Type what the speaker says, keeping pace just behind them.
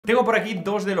Tengo por aquí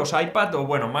dos de los iPad, o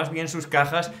bueno, más bien sus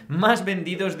cajas más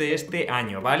vendidos de este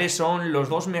año, ¿vale? Son los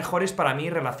dos mejores para mí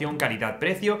relación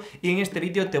calidad-precio y en este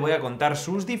vídeo te voy a contar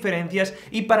sus diferencias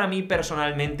y para mí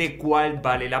personalmente cuál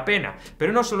vale la pena.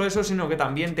 Pero no solo eso, sino que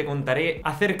también te contaré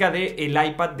acerca del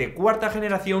iPad de cuarta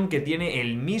generación que tiene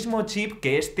el mismo chip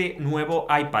que este nuevo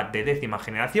iPad de décima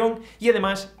generación y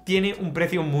además tiene un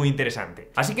precio muy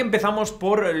interesante. Así que empezamos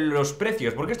por los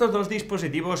precios, porque estos dos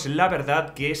dispositivos la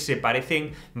verdad que se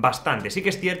parecen bastante. Sí que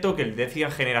es cierto que el de décima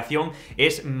generación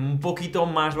es un poquito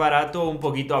más barato, un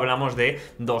poquito hablamos de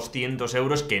 200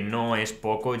 euros, que no es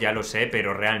poco, ya lo sé,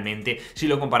 pero realmente si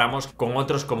lo comparamos con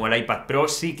otros como el iPad Pro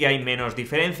sí que hay menos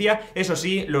diferencia. Eso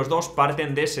sí, los dos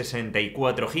parten de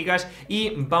 64 GB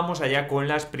y vamos allá con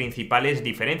las principales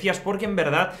diferencias, porque en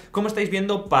verdad, como estáis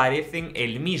viendo, parecen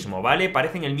el mismo, ¿vale?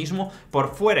 Parecen el mismo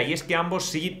por fuera, y es que ambos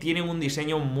sí tienen un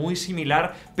diseño muy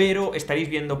similar, pero estaréis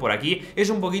viendo por aquí,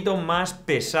 es un poquito más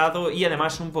pesado y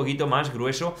además un poquito más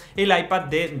grueso el iPad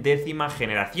de décima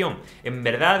generación. En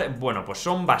verdad, bueno, pues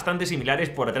son bastante similares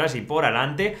por atrás y por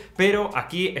adelante, pero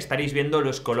aquí estaréis viendo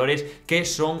los colores que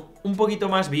son un poquito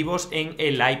más vivos en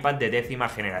el iPad de décima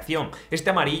generación.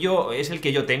 Este amarillo es el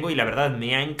que yo tengo y la verdad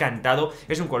me ha encantado,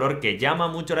 es un color que llama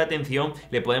mucho la atención,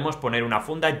 le podemos poner una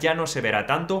funda, ya no se verá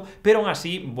tanto, pero aún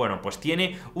así, bueno, pues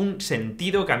tiene un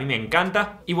sentido que a mí me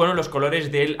encanta. Y bueno, los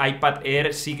colores del iPad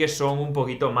Air sí que son un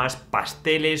poquito más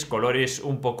pasteles, colores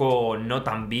un poco no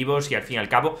tan vivos y al fin y al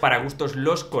cabo para gustos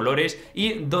los colores,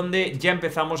 y donde ya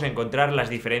empezamos a encontrar las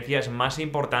diferencias más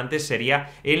importantes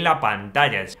sería en la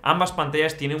pantalla. Ambas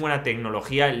pantallas tienen una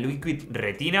tecnología Liquid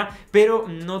Retina, pero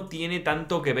no tiene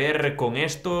tanto que ver con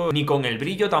esto ni con el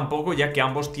brillo tampoco, ya que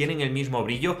ambos tienen el mismo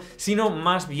brillo, sino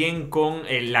más bien con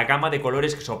la gama de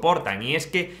colores que soportan, y es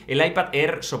que el iPad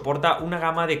Air soporta una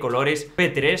gama de colores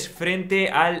P3 frente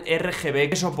al RGB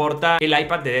que soporta el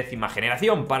iPad de décima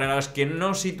generación. Para los que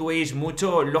no situéis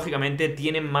mucho, lógicamente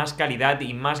tienen más calidad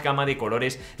y más gama de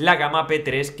colores la gama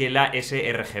P3 que la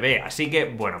sRGB, así que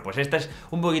bueno, pues esta es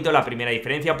un poquito la primera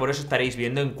diferencia. Por eso estaréis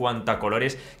viendo en cuanto a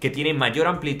colores que tiene mayor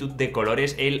amplitud de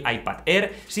colores el iPad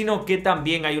Air, sino que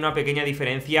también hay una pequeña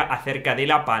diferencia acerca de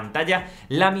la pantalla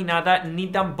laminada, ni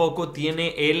tampoco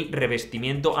tiene el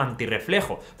revestimiento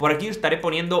antirreflejo. Por aquí os estaré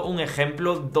poniendo un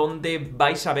ejemplo donde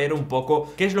vais a ver un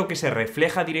poco qué es lo que se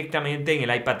refleja directamente en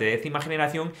el iPad de décima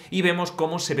generación y vemos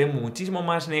cómo se ve muchísimo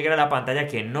más negra la pantalla,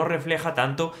 que no refleja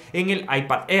tanto en el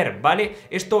iPad Air, ¿vale?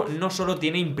 Esto no solo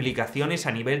tiene implicaciones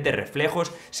a nivel de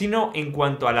reflejos, sino en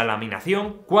cuanto a la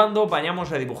laminación. Cuando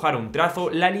vayamos a dibujar un trazo,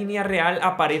 la línea real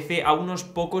aparece a unos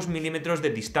pocos milímetros de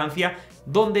distancia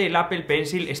donde el Apple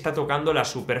Pencil está tocando la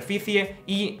superficie,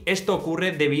 y esto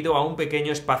ocurre debido a un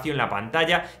pequeño espacio en la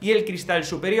pantalla y el cristal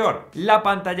superior. La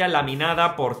pantalla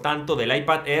laminada, por tanto, del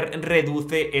iPad Air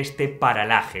reduce este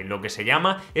paralaje, lo que se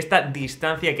llama esta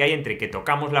distancia que hay entre que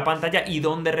tocamos la pantalla y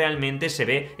donde realmente se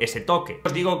ve ese toque.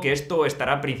 Os digo que esto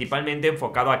estará principalmente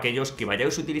enfocado a aquellos que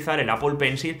vayáis a utilizar el Apple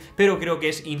Pencil, pero creo que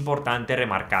es importante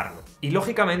remarcarlo. Y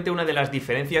lógicamente una de las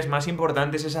diferencias más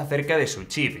importantes es acerca de su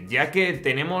chip, ya que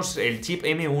tenemos el chip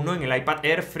M1 en el iPad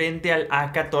Air frente al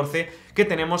A14 que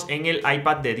tenemos en el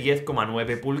iPad de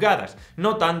 10,9 pulgadas.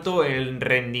 No tanto en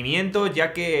rendimiento,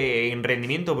 ya que en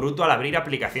rendimiento bruto al abrir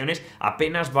aplicaciones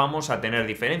apenas vamos a tener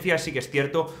diferencias, sí que es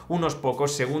cierto, unos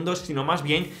pocos segundos, sino más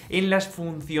bien en las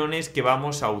funciones que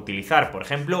vamos a utilizar. Por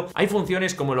ejemplo, hay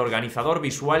funciones como el organizador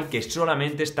visual que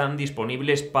solamente están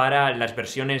disponibles para las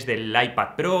versiones del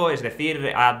iPad Pro, es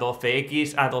decir,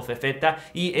 A12X, A12Z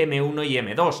y M1 y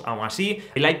M2. Aún así,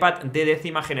 el iPad de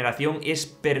décima generación es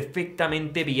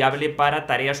perfectamente viable para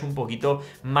tareas un poquito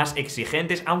más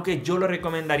exigentes, aunque yo lo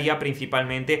recomendaría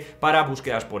principalmente para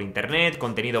búsquedas por internet,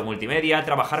 contenido multimedia,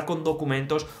 trabajar con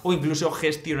documentos o incluso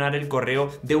gestionar el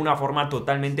correo de una forma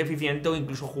totalmente eficiente o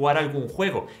incluso jugar algún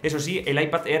juego. Eso sí, el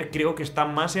iPad Air creo que está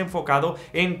más enfocado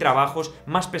en trabajos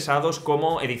más pesados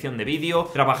como edición de vídeo,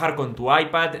 trabajar con tu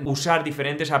iPad, usar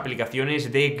diferentes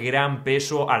aplicaciones de gran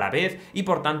peso a la vez y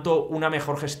por tanto una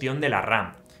mejor gestión de la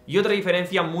RAM. Y otra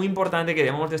diferencia muy importante que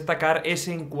debemos destacar es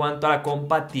en cuanto a la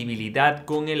compatibilidad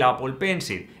con el Apple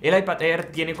Pencil. El iPad Air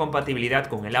tiene compatibilidad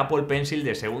con el Apple Pencil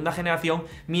de segunda generación,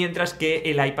 mientras que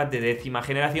el iPad de décima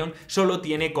generación solo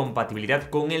tiene compatibilidad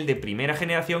con el de primera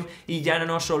generación, y ya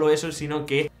no solo eso, sino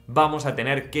que vamos a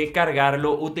tener que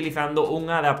cargarlo utilizando un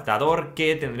adaptador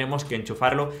que tendremos que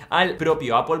enchufarlo al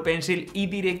propio Apple Pencil y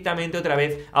directamente otra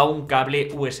vez a un cable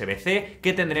USB-C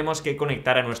que tendremos que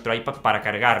conectar a nuestro iPad para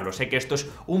cargarlo. Sé que esto es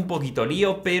un poquito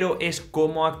lío, pero es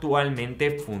como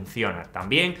actualmente funciona.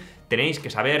 También tenéis que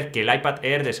saber que el iPad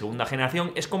Air de segunda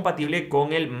generación es compatible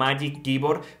con el Magic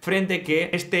Keyboard, frente que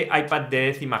este iPad de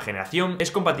décima generación es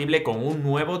compatible con un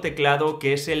nuevo teclado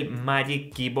que es el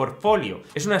Magic Keyboard Folio.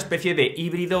 Es una especie de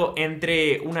híbrido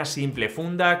entre una simple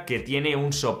funda que tiene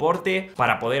un soporte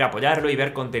para poder apoyarlo y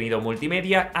ver contenido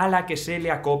multimedia, a la que se le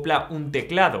acopla un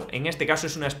teclado. En este caso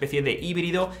es una especie de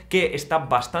híbrido que está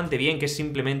bastante bien, que es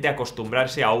simplemente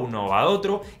acostumbrarse a uno o a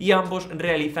otro, y ambos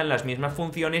realizan las mismas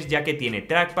funciones ya que tiene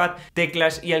trackpad,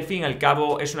 teclas y al fin y al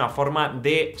cabo es una forma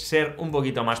de ser un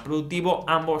poquito más productivo.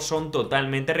 Ambos son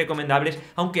totalmente recomendables,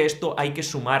 aunque esto hay que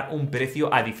sumar un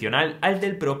precio adicional al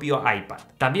del propio iPad.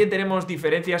 También tenemos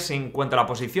diferencias en cuanto a la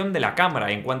posición de la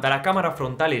cámara. En cuanto a la cámara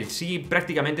frontal, en sí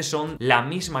prácticamente son la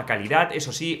misma calidad,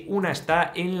 eso sí, una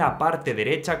está en la parte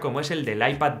derecha como es el del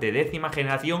iPad de décima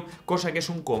generación, cosa que es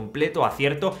un completo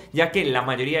acierto, ya que la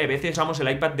mayoría de veces usamos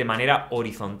el iPad de manera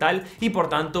horizontal y por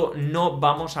tanto no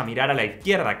vamos a mirar a la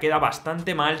izquierda, queda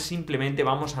bastante mal, simplemente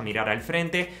vamos a mirar al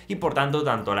frente y por tanto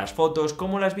tanto las fotos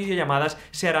como las videollamadas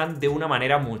se harán de una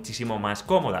manera muchísimo más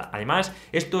cómoda. Además,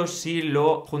 esto si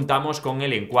lo juntamos con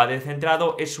el encuadre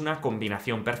centrado es una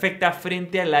combinación perfecta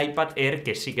frente al iPad Air,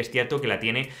 que sí que es cierto que la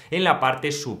tiene en la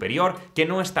parte superior, que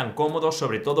no es tan cómodo,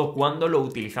 sobre todo cuando lo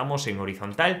utilizamos en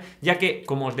horizontal, ya que,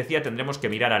 como os decía, tendremos que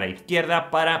mirar a la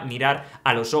izquierda para mirar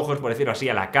a los ojos, por decirlo así,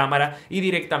 a la cámara, y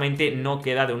directamente no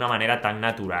queda de una manera tan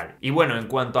natural. Y bueno, en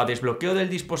cuanto a desbloqueo del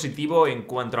dispositivo, en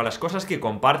cuanto a las cosas que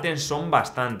comparten, son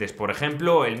bastantes. Por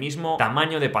ejemplo, el mismo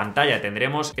tamaño de pantalla,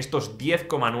 tendremos estos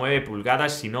 10,9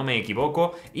 pulgadas si no me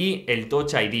equivoco, y el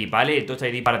Touch ID, ¿vale? El Touch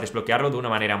ID para desbloquearlo de una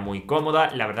manera muy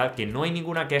cómoda, la verdad que no hay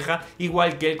ninguna queja,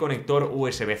 igual que el conector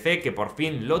USB-C, que por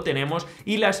fin lo tenemos,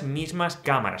 y las mismas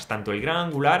cámaras, tanto el gran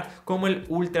angular como el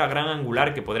ultra gran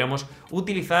angular, que podremos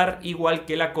utilizar, igual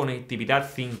que la conectividad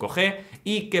 5G,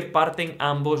 y que parten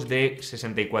ambos de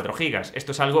 64 GB.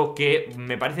 Esto es algo que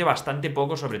me parece bastante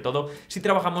poco, sobre todo si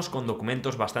trabajamos con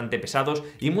documentos bastante pesados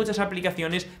y muchas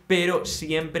aplicaciones, pero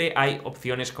siempre hay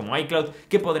opciones como iCloud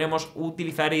que podremos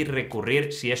utilizar y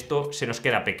recurrir si esto se nos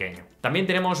queda pequeño. También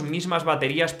tenemos mismas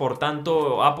baterías, por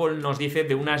tanto Apple nos dice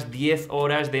de unas 10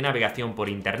 horas de navegación por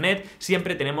internet.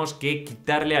 Siempre tenemos que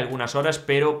quitarle algunas horas,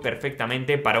 pero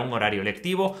perfectamente para un horario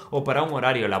lectivo o para un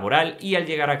horario laboral, y al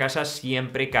llegar a casa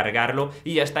siempre cargarlo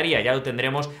y ya estaría, ya lo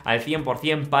tendremos al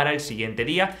 100% para el siguiente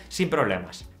día sin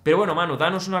problemas. Pero bueno, Manu,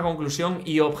 danos una conclusión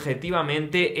y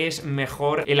objetivamente es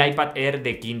mejor el iPad Air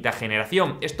de quinta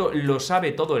generación. Esto lo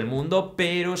sabe todo el mundo,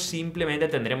 pero simplemente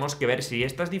tendremos que ver si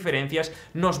estas diferencias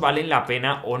nos valen la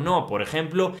pena o no. Por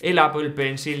ejemplo, el Apple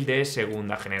Pencil de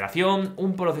segunda generación,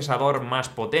 un procesador más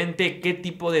potente, qué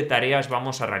tipo de tareas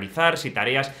vamos a realizar, si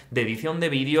tareas de edición de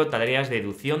vídeo, tareas de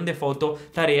edición de foto,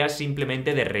 tareas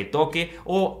simplemente de retoque,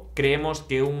 o creemos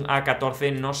que un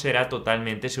A14 no será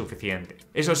totalmente suficiente.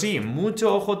 Eso sí,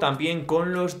 mucho ojo también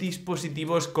con los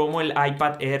dispositivos como el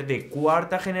iPad Air de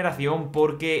cuarta generación,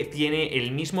 porque tiene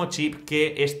el mismo chip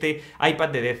que este iPad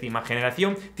de décima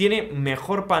generación, tiene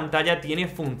mejor pantalla, tiene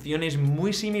funciones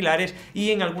muy similares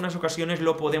y en algunas ocasiones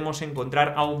lo podemos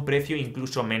encontrar a un precio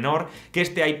incluso menor que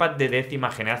este iPad de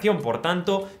décima generación. Por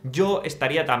tanto, yo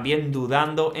estaría también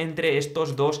dudando entre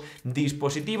estos dos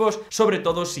dispositivos, sobre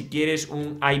todo si quieres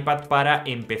un iPad para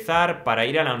empezar, para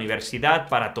ir a la universidad,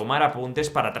 para tomar apuntes,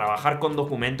 para trabajar con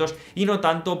documentos y no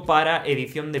tanto para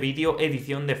edición de vídeo,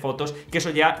 edición de fotos, que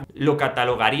eso ya lo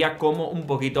catalogaría como un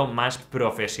poquito más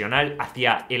profesional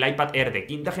hacia el iPad Air de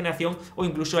quinta generación o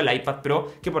incluso el iPad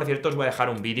Pro, que por cierto os voy a dejar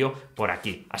un vídeo por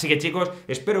aquí. Así que chicos,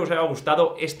 espero os haya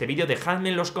gustado este vídeo, dejadme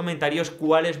en los comentarios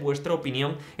cuál es vuestra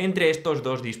opinión entre estos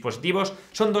dos dispositivos.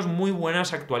 Son dos muy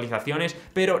buenas actualizaciones,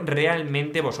 pero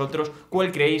realmente vosotros,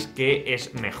 ¿cuál creéis que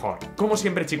es mejor? Como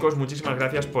siempre chicos, muchísimas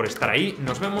gracias por estar ahí,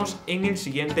 nos vemos en el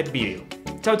siguiente vídeo.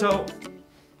 Chao, chao.